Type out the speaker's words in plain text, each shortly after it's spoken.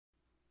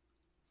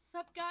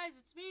Sup guys,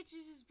 it's me,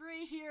 Cheesus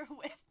Plays here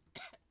with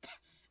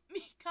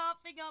me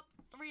coughing up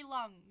 3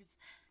 lungs.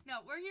 No,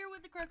 we're here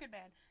with the Crooked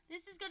Man.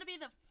 This is going to be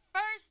the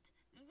first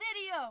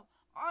video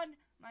on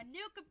my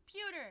new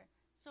computer.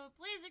 So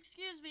please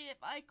excuse me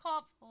if I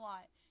cough a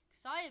lot,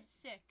 because I am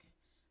sick.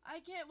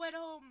 I went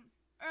home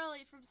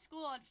early from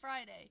school on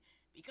Friday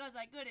because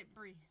I couldn't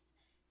breathe.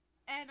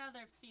 And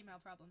other female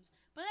problems.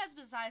 But that's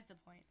besides the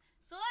point.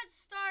 So let's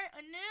start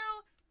a new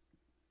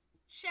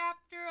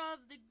chapter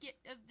of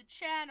the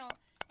channel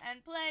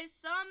and play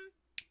some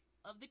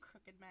of the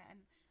Crooked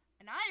Man.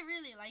 And I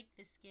really like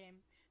this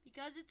game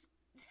because it's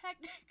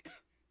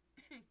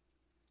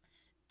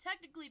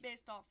technically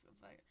based off of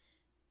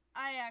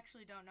I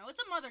actually don't know. It's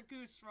a Mother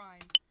Goose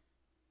rhyme,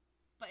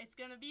 but it's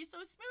gonna be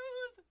so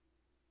smooth.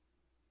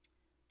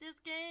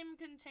 This game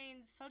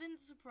contains sudden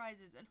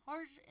surprises and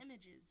harsh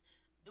images.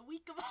 The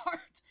weak of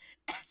heart,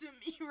 as in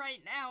me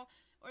right now,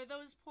 or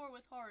those poor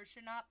with horror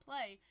should not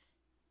play.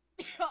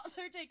 The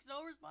author takes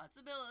no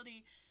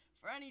responsibility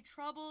for any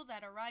trouble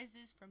that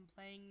arises from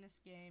playing this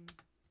game.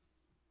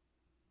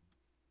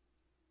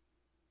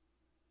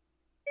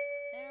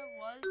 There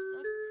was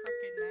a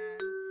crooked man,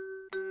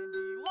 and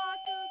he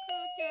walked a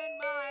crooked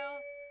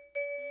mile.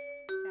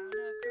 He found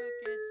a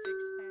crooked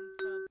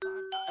sixpence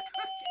upon a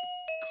crooked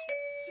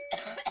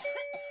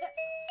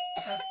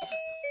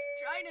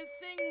trying to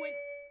sing when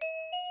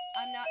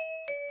I'm not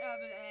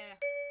live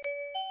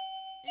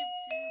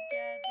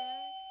together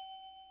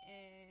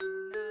in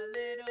a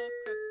little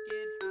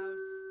crooked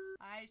house.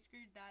 I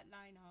screwed that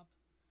line up.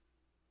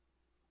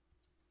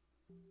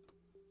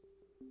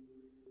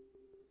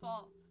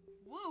 Paul,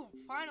 woo,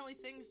 finally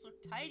things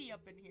look tidy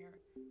up in here.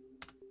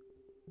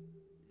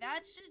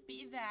 That should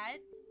be that.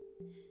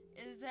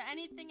 Is there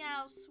anything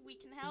else we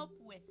can help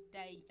with,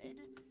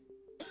 David?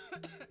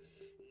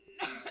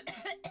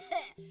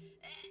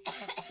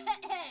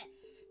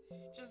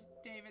 Just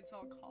David's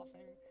all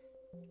coughing.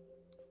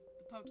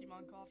 The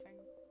Pokemon coughing.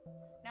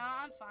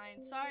 Nah, I'm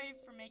fine. Sorry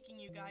for making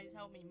you guys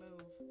help me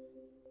move.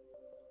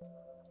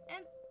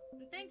 And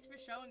thanks for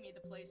showing me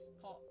the place,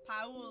 Paul.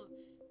 I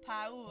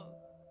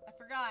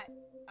forgot.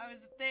 I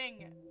was the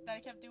thing that I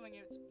kept doing.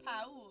 It's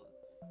Paul.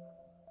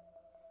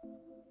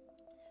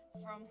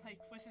 From, like,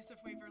 Wizards of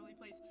Waverly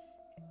Place.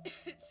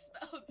 It's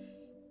spelled...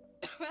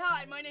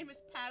 Hi, my name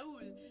is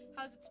Paul.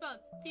 How's it spelled?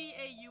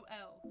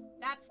 P-A-U-L.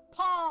 That's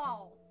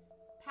Paul.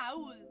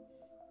 Paul.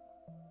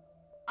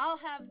 I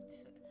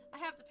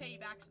have to pay you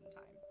back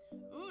sometime.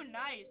 Ooh,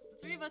 nice.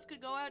 The 3 of us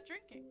could go out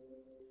drinking.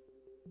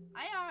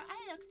 I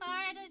look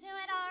forward to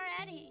it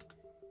already.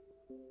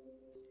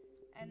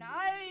 And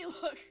I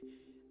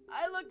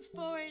look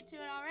forward to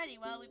it already.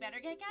 Well, we better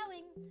get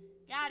going.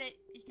 Got it.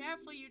 Be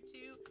careful, you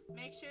two.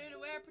 Make sure to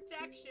wear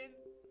protection.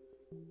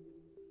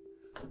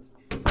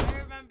 I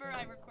remember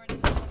I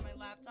recorded this on my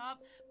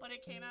laptop, but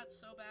it came out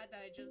so bad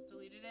that I just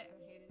deleted it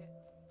and I hated it.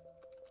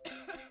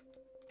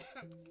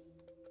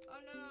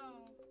 Oh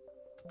no.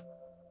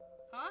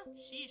 Huh?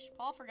 Sheesh,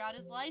 Paul forgot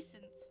his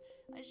license.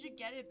 I should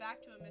get it back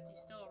to him if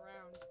he's still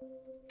around.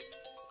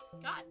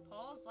 Got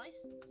Paul's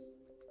license.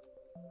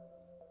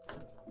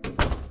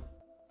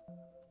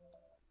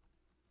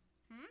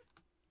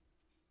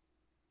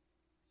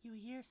 You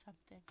hear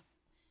something.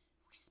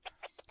 Whisper,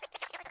 whisper,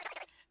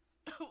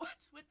 whisper.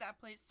 What's with that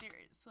place,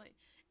 seriously?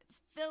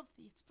 It's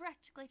filthy. It's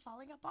practically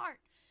falling apart.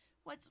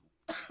 What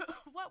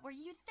were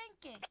you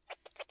thinking?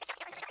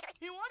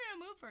 He wanted to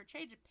move for a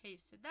change of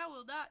pace, and that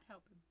will not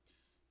help him.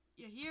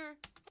 You hear?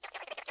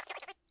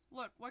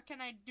 Look, what can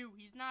I do?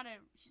 He's not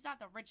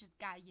the richest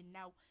guy, you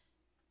know.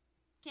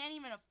 Can't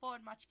even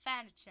afford much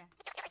furniture.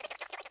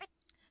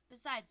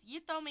 Besides, you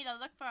told me to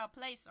look for a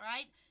place,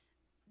 right?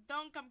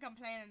 Don't come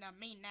complaining to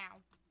me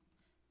now.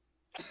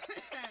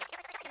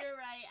 You're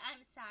right,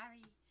 I'm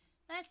sorry.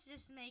 Let's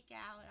just make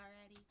out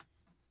already.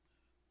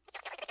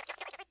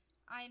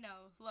 I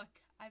know, look,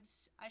 I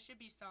should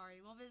be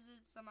sorry. We'll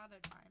visit some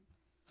other time.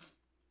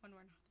 When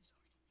we're not this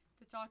horny.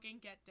 The talking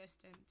gets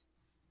distant.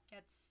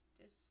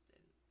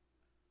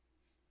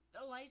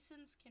 The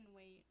license can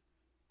wait.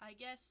 I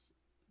guess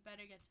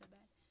better get to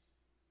bed.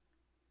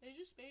 They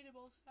just made him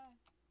all sad.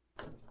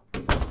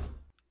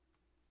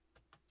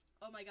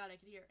 Oh my god, I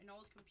could hear an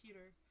old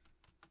computer.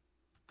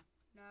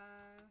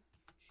 Nah,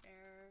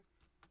 chair,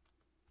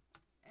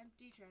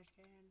 empty trash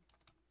can.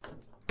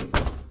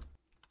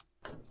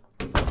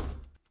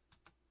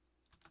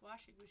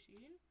 Washing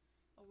machine,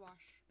 a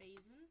wash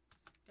basin.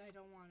 I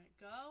don't want to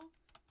go,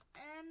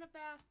 and a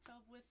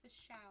bathtub with a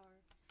shower,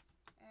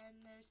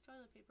 and there's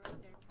toilet paper up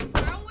there.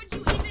 How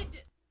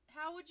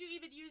would you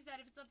even use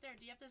that if it's up there?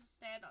 Do you have to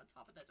stand on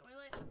top of the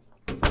toilet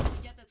to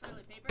get the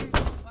toilet paper? Who's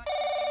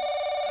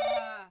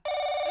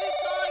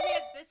calling me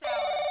at this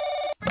hour?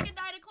 It's freaking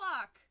 9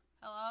 o'clock.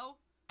 Hello?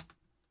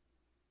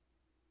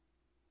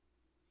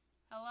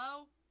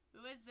 Hello?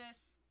 Who is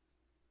this?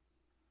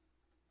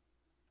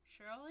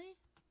 Shirley?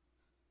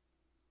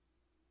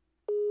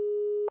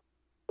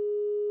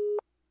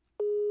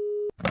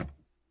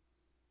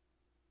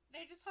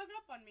 They just hung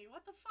up on me.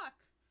 What the fuck?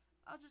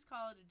 I'll just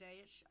call it a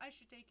day. I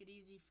should take it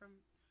easy from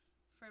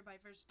for my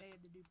first day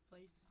in the new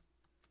place.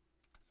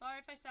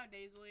 Sorry if I sound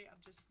nasally. I'm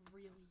just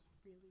really,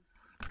 really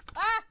sick.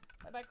 Ah!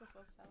 My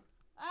microphone fell.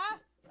 Ah!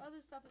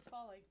 Other stuff is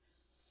falling.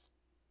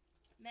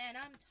 Man,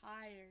 I'm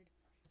tired.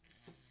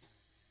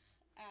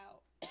 Ow.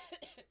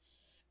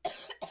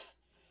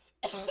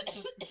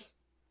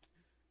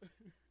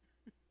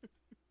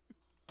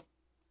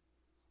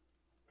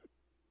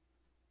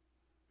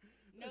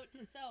 Note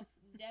to self,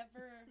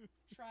 never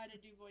try to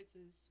do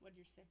voices when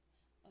you're sick.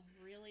 Oh,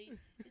 really?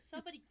 Is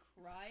somebody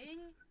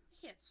crying? I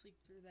can't sleep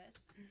through this.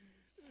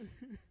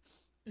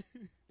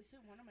 Is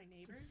it one of my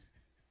neighbors?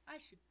 I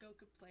should go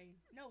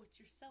complain. No, it's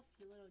yourself,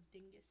 you little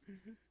dingus.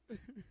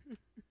 It's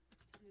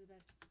under the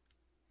bed.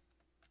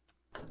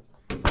 Is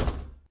it you?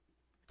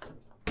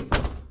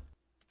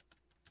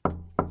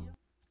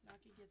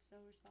 Knocking gets no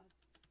response.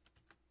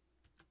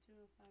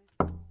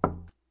 205.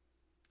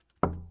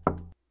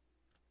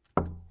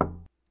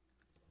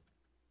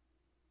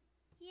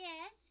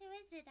 Yes, who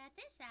is it at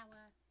this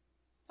hour?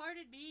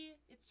 Pardon me,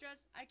 it's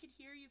just I can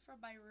hear you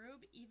from my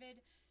room. Even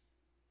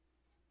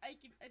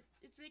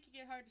it's making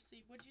it hard to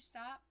sleep. Would you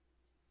stop?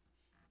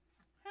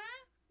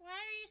 Huh? What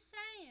are you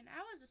saying?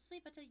 I was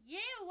asleep until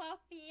you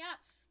woke me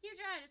up. You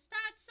trying to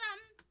start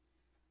something?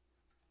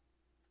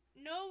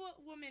 No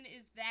woman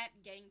is that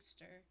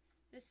gangster.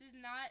 This is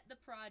not the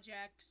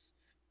projects.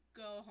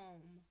 Go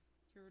home.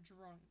 You're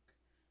drunk.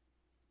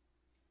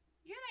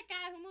 You're that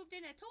guy who moved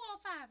in at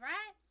 205,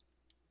 right?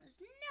 There's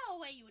no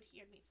way you would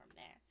hear me from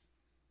there.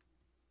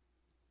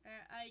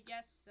 I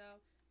guess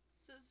so.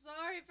 So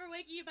sorry for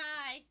waking you.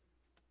 Bye.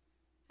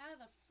 How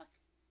the fuck?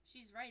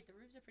 She's right. The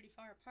rooms are pretty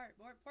far apart.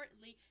 More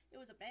importantly, it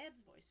was a man's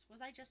voice.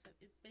 Was I just that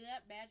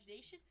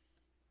imagination?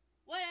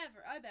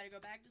 Whatever. I better go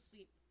back to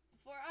sleep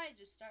before I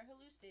just start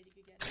hallucinating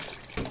again.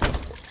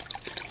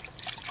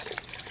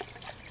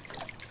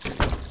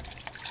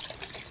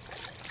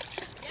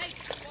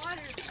 Yikes!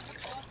 Water. The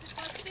faucet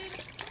busted.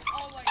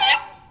 Oh my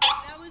god.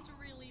 That was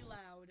really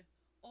loud.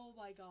 Oh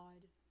my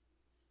god.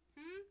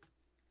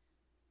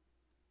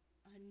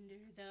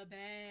 Under the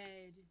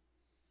bed.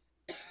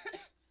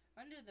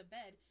 Under the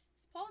bed?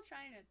 Is Paul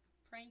trying to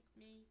prank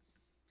me?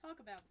 Talk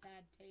about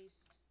bad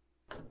taste.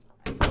 I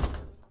don't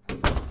know what's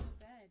under the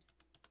bed.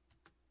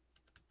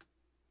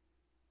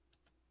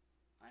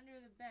 Under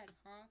the bed,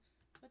 huh?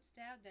 What's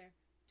down there?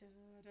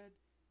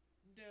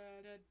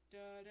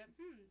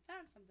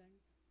 Found something.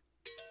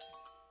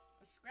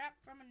 A scrap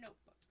from a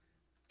notebook.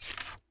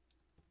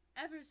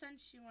 Ever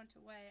since she went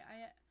away,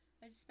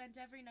 I've spent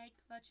every night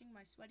clutching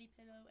my sweaty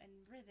pillow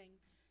and writhing.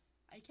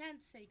 I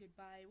can't say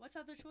goodbye. What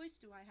other choice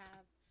do I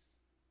have?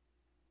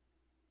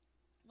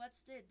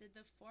 Did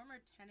the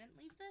former tenant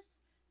leave this?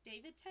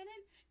 David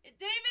Tennant?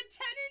 David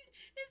Tennant?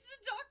 Is the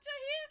doctor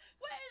here?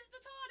 Where is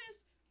the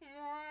TARDIS?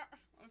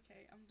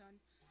 Okay, I'm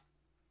done.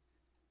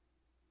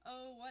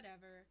 Oh,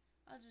 whatever.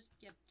 I'll just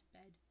get to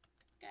bed.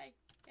 Okay,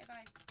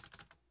 bye.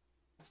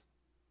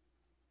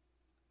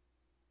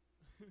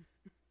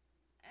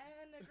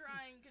 And the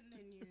crying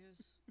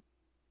continues.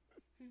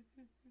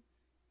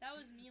 That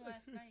was me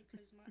last night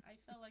because I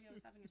felt like I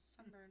was having a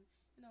sunburn,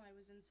 even though I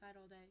was inside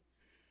all day.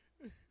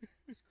 I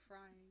was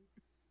crying.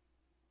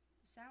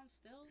 The sound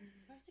still?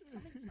 Where's it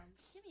coming from?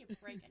 Give me a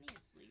break. I need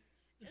to sleep.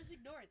 Just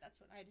ignore it. That's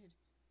what I did.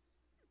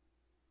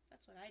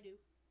 That's what I do.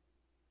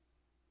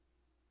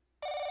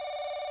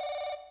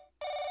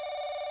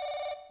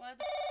 What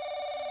the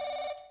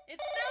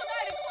It's still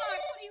 9 o'clock.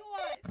 What do you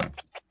want?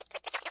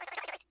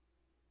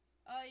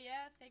 Oh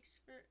yeah. Thanks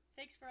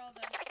for all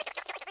the.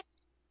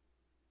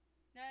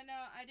 No,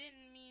 I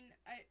didn't mean.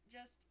 I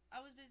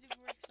was busy with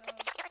work, so.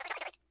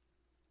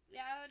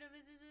 Yeah, I would have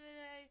visited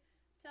today.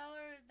 Tell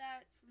her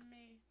that for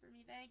me.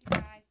 Thank you.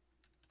 Bye.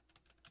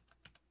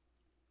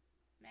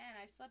 Man,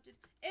 I slept it.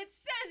 It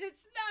says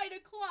it's 9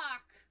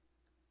 o'clock.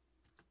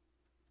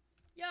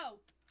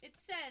 Yo, it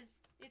says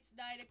it's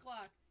 9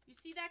 o'clock. You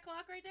see that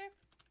clock right there?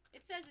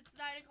 It says it's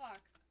 9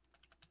 o'clock.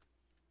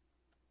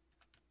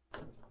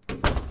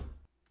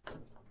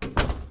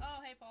 Oh,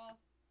 hey, Paul.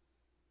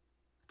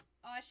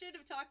 Oh, I should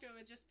have talked to him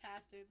and just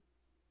passed him.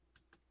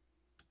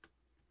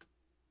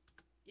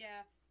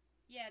 Yeah,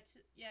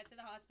 to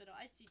the hospital.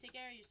 I see. Take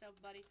care of yourself,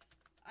 buddy.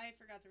 I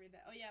forgot to read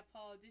that. Oh, yeah,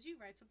 Paul, did you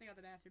write something on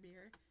the bathroom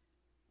mirror?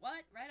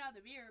 What? Write on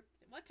the mirror?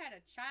 What kind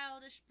of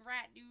childish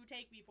brat do you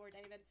take me for,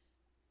 David?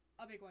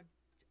 A big one.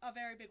 A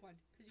very big one.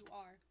 Because you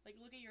are. Like,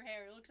 look at your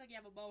hair. It looks like you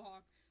have a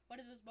mohawk.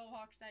 One of those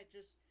mohawks that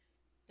just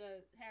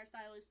the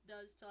hairstylist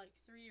does to, like,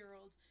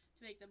 3-year-olds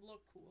to make them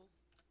look cool.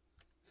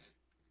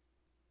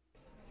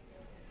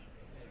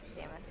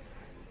 Damn it.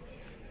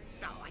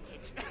 No, I can't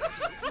stand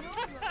you. No,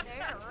 you're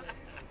there.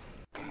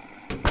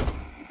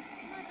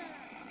 Mother,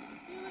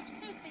 you look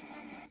so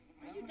satanic.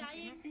 Are you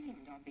dying?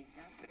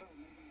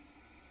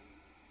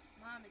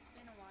 Mom, it's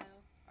been a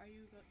while. Are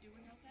you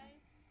doing okay?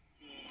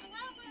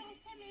 Hello, little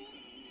Timmy.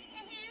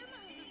 Hello,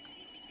 Mama.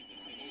 If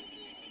it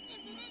isn't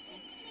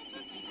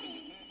little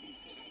Timmy,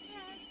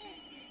 yeah,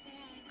 certainly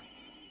can.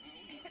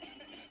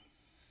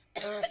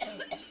 I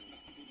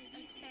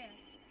can't.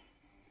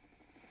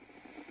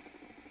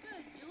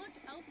 Good, you look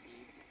healthy.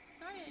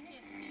 Sorry I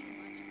can't see you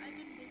much. I've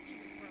been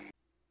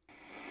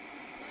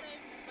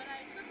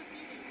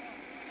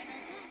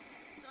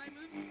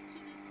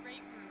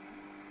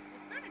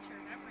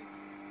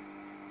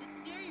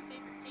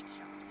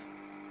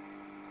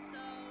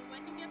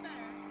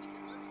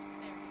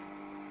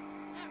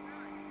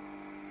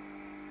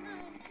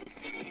That's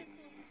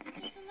wonderful.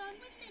 It's along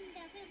with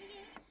Linda, will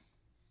you?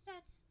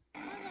 That's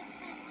all that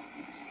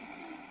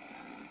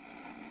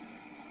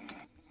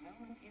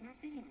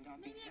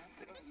Maybe I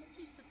could visit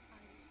you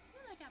sometime.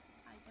 You like apple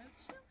pie, don't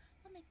you?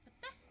 I'll make the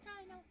best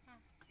dino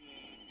have.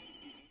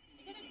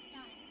 You're gonna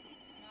die.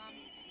 Mom,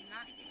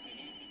 not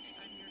kidding.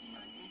 I'm your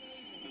son,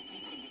 David.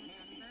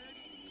 Remember?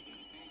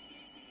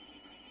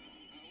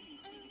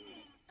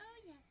 Oh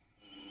yes.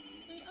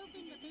 They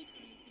opened a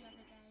bakery the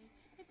other day.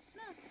 It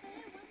smells so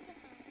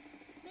wonderful.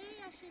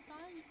 Maybe I should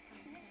buy you from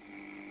there.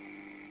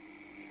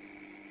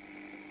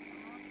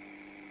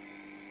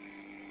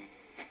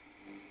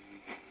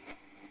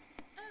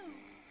 Oh,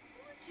 who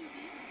would you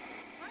be?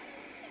 Why are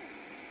you here?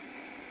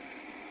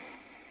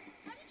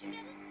 How did you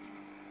get in here?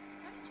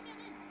 How did you get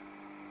in?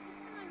 This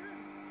is my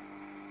room.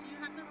 Do you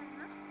have the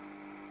rumor?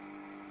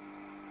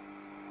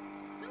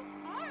 Who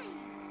are you?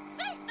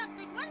 Say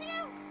something, will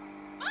you?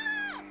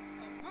 Mom!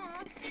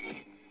 Mom?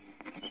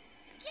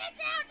 Get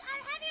out!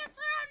 I'll have you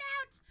thrown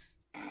out!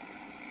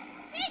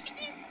 Take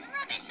this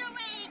rubbish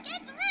away!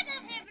 Get rid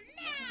of him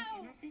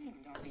now!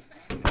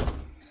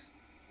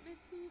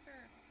 Miss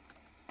Hoover.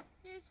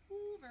 Miss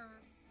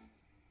Hoover.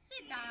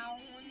 Sit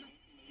down.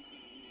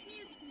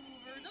 Miss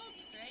Hoover, don't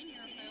strain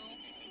yourself.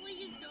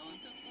 Please go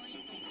to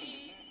sleep,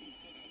 okay?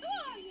 Who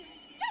are you?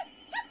 Don't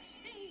touch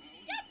me!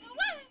 Get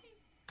away!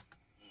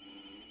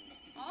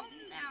 Calm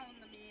down,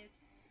 miss.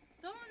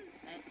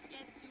 Let's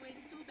get you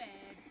into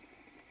bed.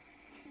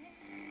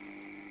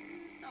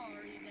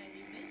 Sorry,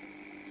 David.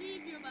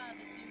 Leave your mother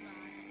to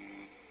us.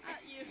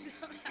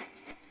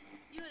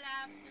 You'll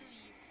have to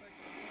leave for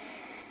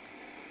today.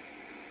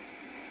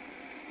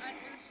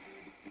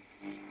 Understood.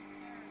 Take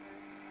care of her.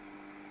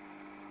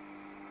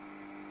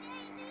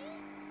 Davy?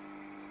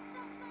 Is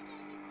that my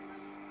Davy boy?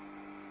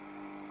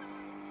 Where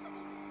are you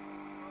coming?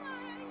 Why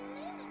are you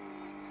leaving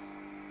me?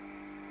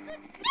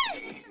 Good day,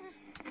 sir!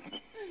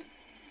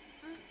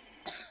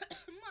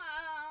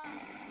 Mom!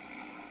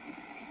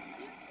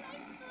 Your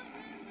flight school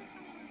exams are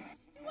coming up.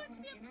 You want to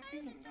be a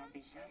pilot, don't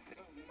you?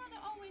 Your mother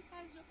always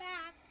has your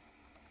back.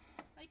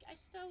 Like I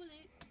stole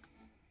it.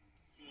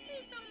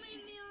 Please don't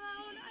leave me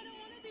alone. I don't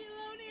want to be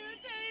alone here.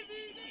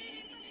 Davy,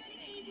 Davy from the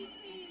Navy,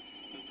 please.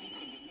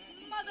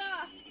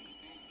 Mother!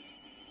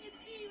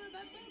 It's me,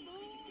 remember,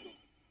 Mom?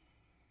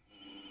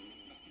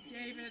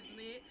 David,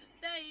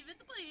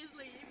 please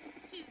leave.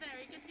 She's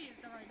very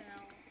confused right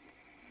now.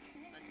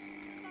 But she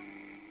said,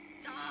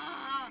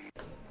 Mom.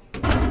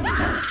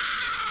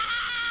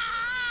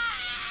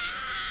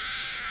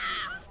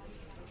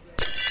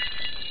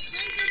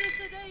 Jason is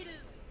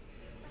sedated.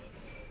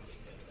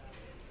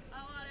 I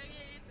wanna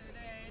get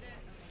sedated.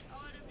 I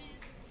wanna be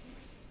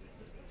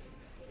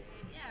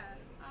sedated. Yeah,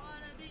 I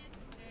wanna be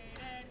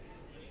sedated.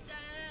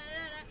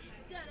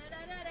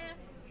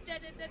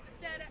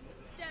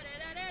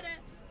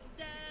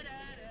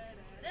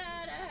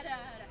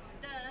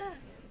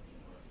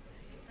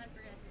 I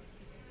forget.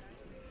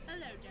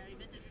 Hello,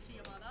 David. Did you see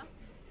your mother?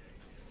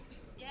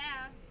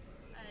 Yeah,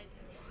 I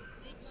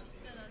think she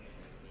still doesn't.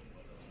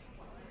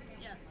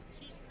 Yes,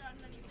 she's done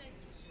many things.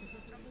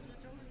 Troubles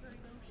with her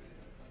emotions.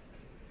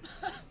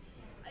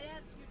 I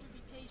asked her to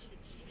be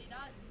patient. She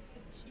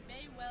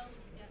may well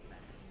get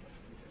back.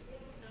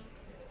 So,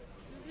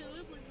 you can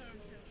live with her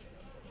until.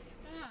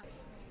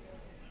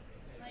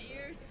 My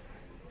ears,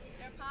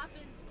 they're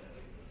popping.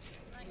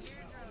 My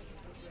eardrums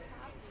be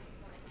popping.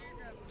 My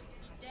eardrums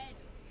be dead.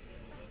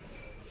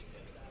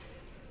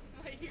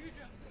 My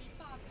eardrums be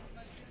popping.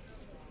 My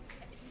eardrums be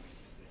dead.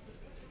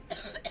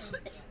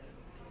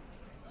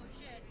 Oh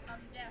shit,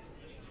 I'm deaf.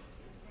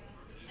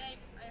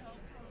 Thanks, I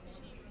hope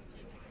she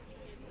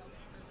did help.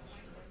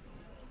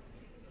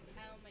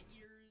 Ow, my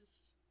ears.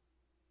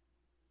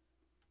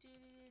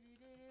 Did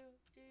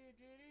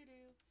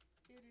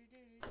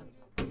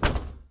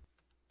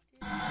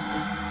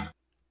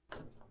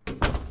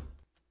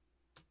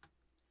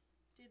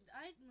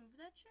I move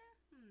that chair?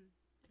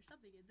 There's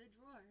something in the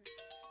drawer.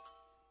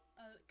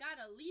 Got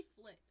a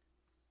leaflet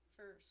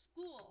for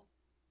school.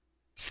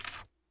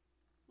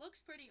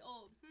 Looks pretty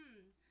old.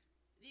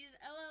 These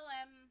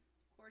LLM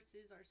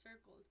courses are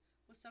circled.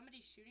 Was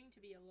somebody shooting to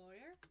be a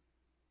lawyer?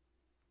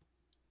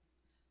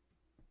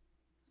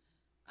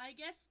 I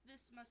guess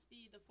this must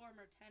be the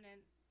former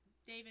tenant.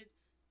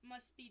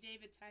 Must be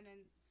David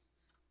Tennant's.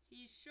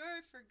 He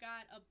sure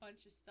forgot a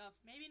bunch of stuff.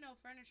 Maybe no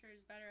furniture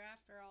is better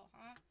after all,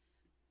 huh?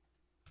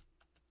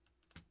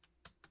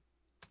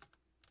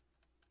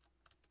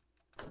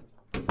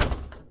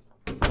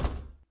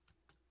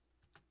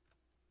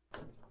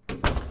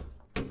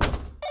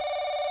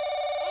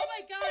 Oh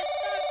my God,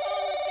 stop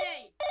calling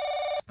me!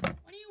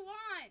 What do you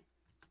want?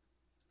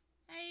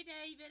 Hey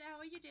David, how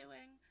are you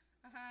doing?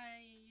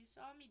 Hi, you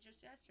saw me just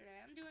yesterday.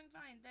 I'm doing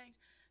fine, thanks.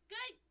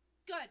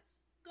 Good.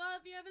 Go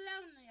if you're ever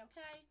lonely,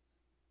 okay?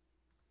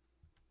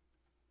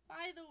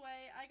 By the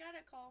way, I got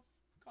a call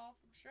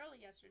from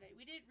Shirley yesterday.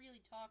 We didn't really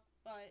talk,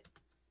 but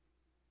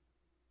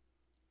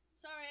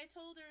sorry, I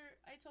told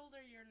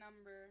her your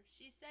number.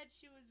 She said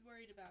she was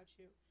worried about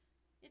you.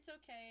 It's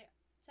okay.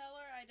 Tell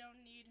her I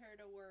don't need her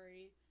to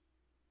worry.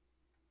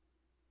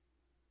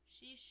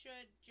 She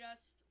should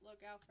just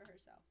look out for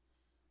herself.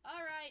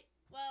 Alright,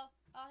 well,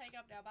 I'll hang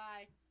up now.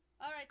 Bye.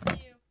 Alright,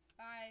 see you.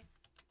 Bye.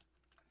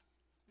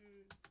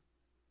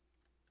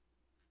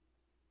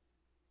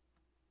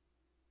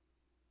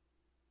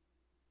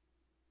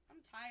 I'm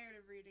tired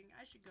of reading.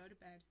 I should go to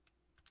bed.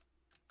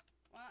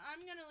 Well,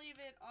 I'm gonna leave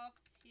it off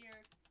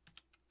here.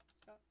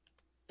 So,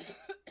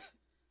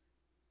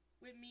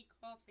 with me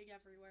coughing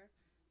everywhere.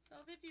 So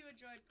if you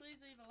enjoyed,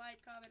 please leave a like,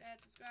 comment, and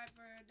subscribe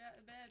for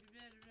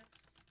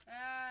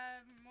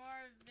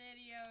more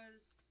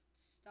videos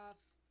stuff.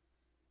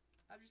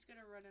 I'm just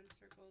gonna run in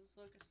circles.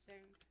 Look, a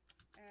sink,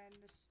 and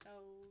a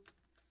stove,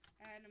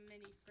 and a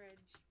mini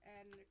fridge,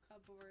 and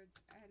cupboards,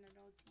 and an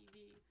old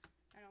TV,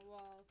 and a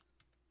wall,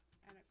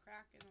 and a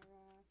crack in the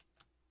wall,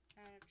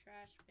 and a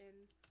trash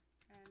bin,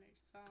 and a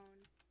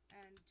phone,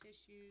 and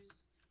tissues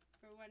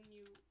for when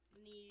you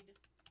need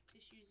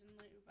tissues and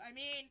lube. I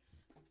mean,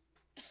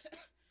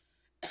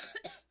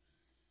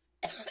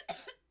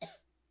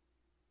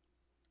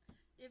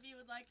 if you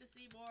would like to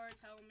see more,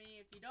 tell me.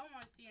 If you don't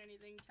want to see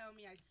anything, tell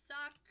me I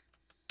suck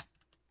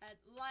at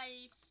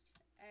life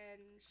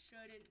and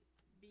shouldn't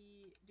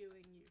be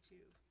doing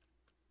YouTube.